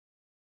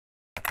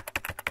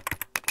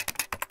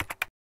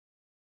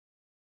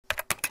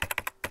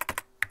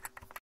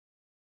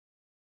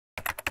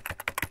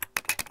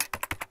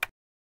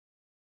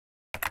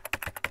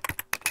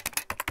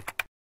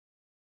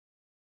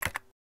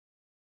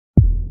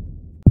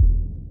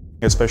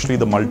especially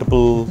the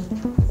multiple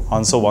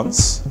answer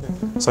ones.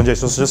 Sanjay,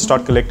 so just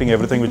start collecting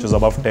everything which is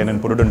above 10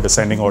 and put it in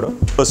descending order.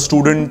 A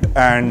student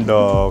and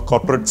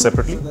corporate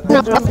separately.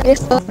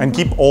 And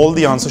keep all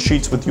the answer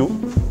sheets with you.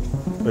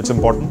 It's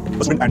important.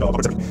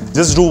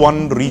 Just do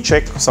one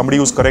recheck. Somebody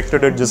who's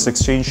corrected it, just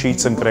exchange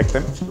sheets and correct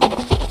them.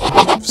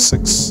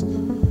 6,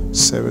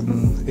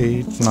 7,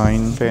 8,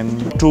 9,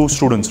 10. 2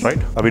 students, right?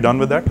 Are we done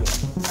with that?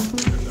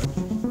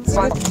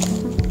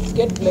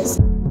 Get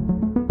blessed.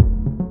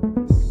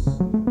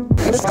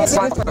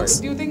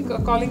 Do you think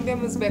calling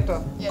them is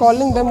better? Yes.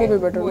 Calling them will be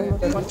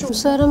better.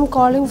 Sir, I'm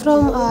calling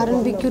from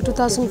RNBQ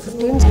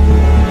 2015.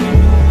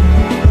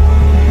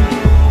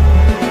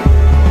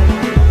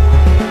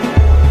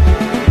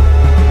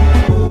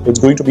 It's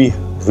going to be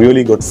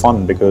really good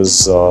fun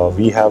because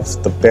we have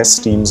the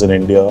best teams in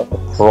India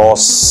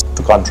across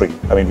the country.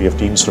 I mean, we have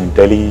teams from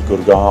Delhi,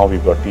 Gurgaon,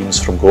 we've got teams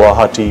from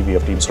Guwahati, we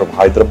have teams from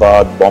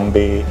Hyderabad,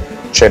 Bombay,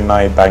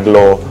 Chennai,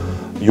 Bangalore.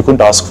 You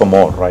couldn't ask for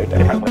more, right?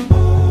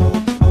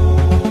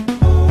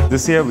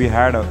 This year we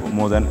had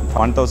more than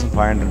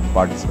 1,500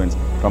 participants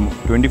from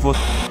 24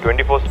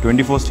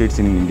 states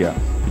in India,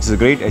 which is a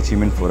great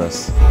achievement for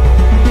us.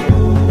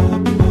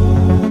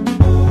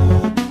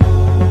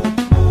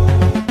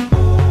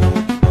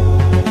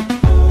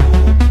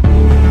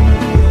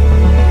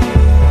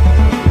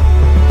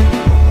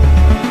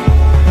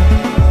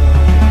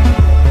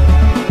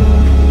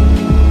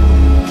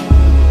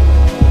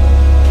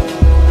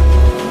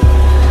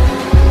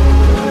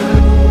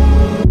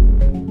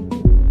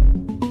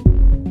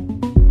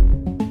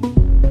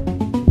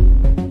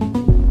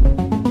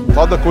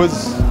 Thought the quiz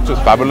was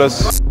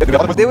fabulous.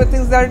 There were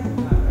things that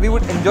we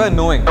would enjoy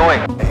knowing.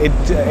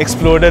 It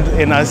exploded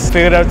in us,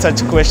 figured out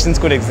such questions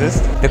could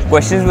exist. The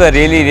questions were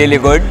really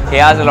good. He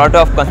asked a lot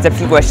of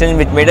conceptual questions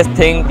which made us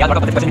think.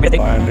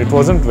 And it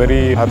wasn't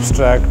very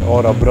abstract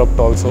or abrupt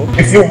also.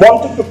 If you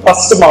wanted to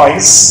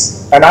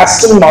customize an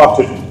Aston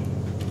Martin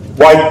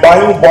while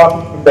buying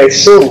one in their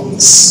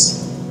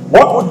showrooms,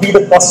 what would be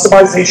the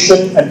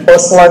customization and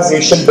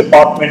personalization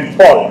department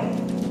called?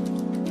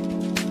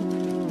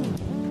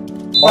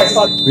 We'll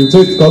say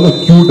it's called the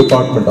Q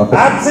department.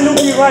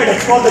 Absolutely right,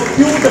 it's called the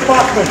Q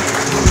department.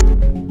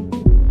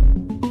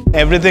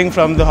 Everything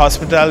from the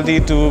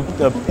hospitality to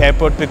the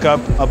airport pickup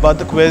about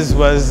the quiz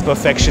was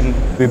perfection.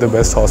 The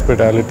best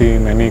hospitality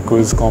in any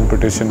quiz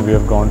competition we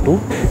have gone to.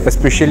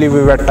 Especially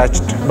we were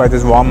touched by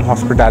this warm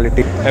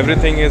hospitality.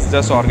 Everything is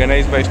just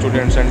organized by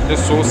students and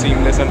just so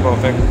seamless and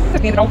perfect.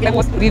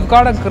 We've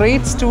got a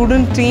great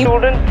student team,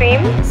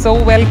 so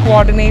well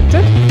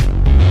coordinated.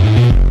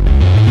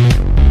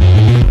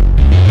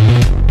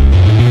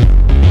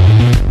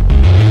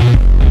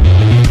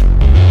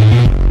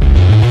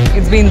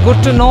 It's been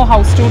good to know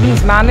how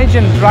students manage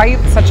and drive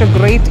such a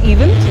great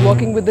event.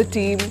 Working with the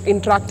team,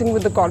 interacting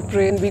with the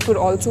corporate, we could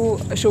also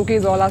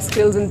showcase all our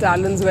skills and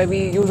talents where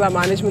we use our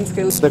management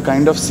skills. The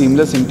kind of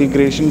seamless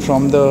integration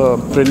from the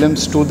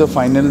prelims to the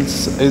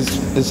finals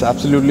is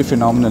absolutely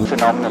phenomenal.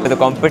 The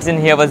competition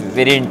here was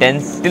very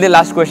intense. Till the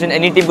last question,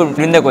 any team could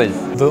win the quiz.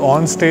 The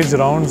on-stage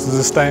rounds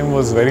this time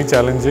was very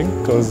challenging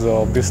because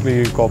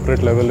obviously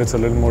corporate level it's a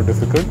little more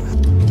difficult.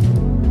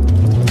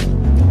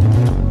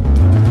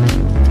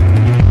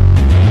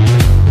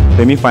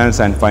 Semi-finals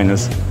and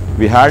finals,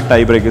 we had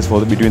tiebreakers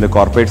between the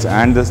corporates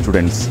and the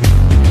students.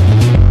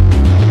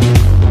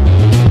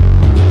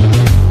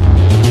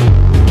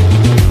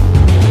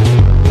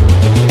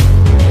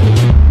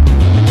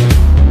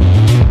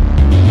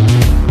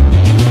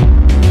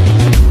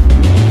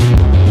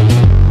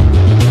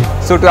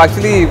 So to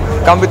actually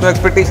come with no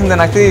expectations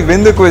and actually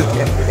win the quiz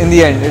in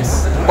the end,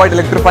 it's quite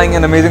electrifying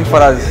and amazing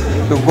for us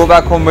to go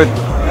back home with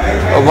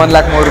 1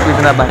 lakh more rupees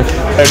in our bank.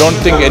 I don't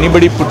think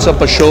anybody puts up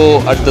a show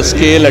at the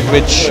scale at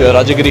which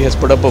Rajagiri has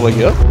put up over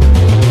here.